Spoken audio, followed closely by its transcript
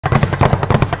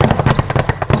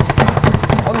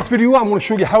video, I'm going to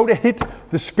show you how to hit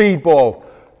the speed ball.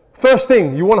 First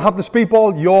thing, you want to have the speed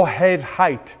ball your head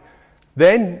height.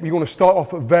 Then you're going to start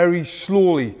off very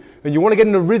slowly, and you want to get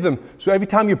in a rhythm. So every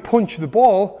time you punch the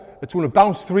ball, it's going to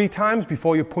bounce 3 times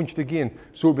before you punch it again.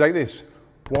 So it'll be like this: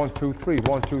 1, 2, 3,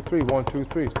 1, 2, 3, 1, 2,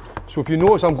 3. So if you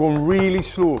notice, I'm going really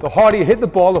slow. The harder you hit the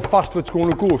ball, the faster it's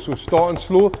going to go. So starting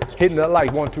slow, hitting that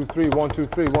light: 1, 2, 3, 1, 2,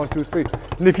 3, 1, 2, 3.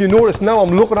 And if you notice now,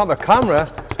 I'm looking at the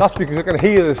camera. That's because I can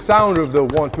hear the sound of the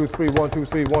 1, 2, 3, 1, 2,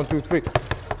 3, 1, 2, 3.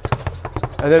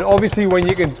 And then obviously when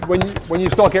you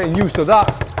start getting used to that,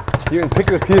 you can pick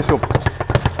the pace up.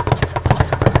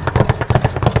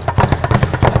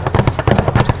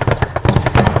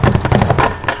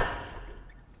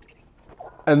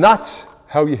 And that's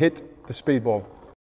how you hit the speed ball.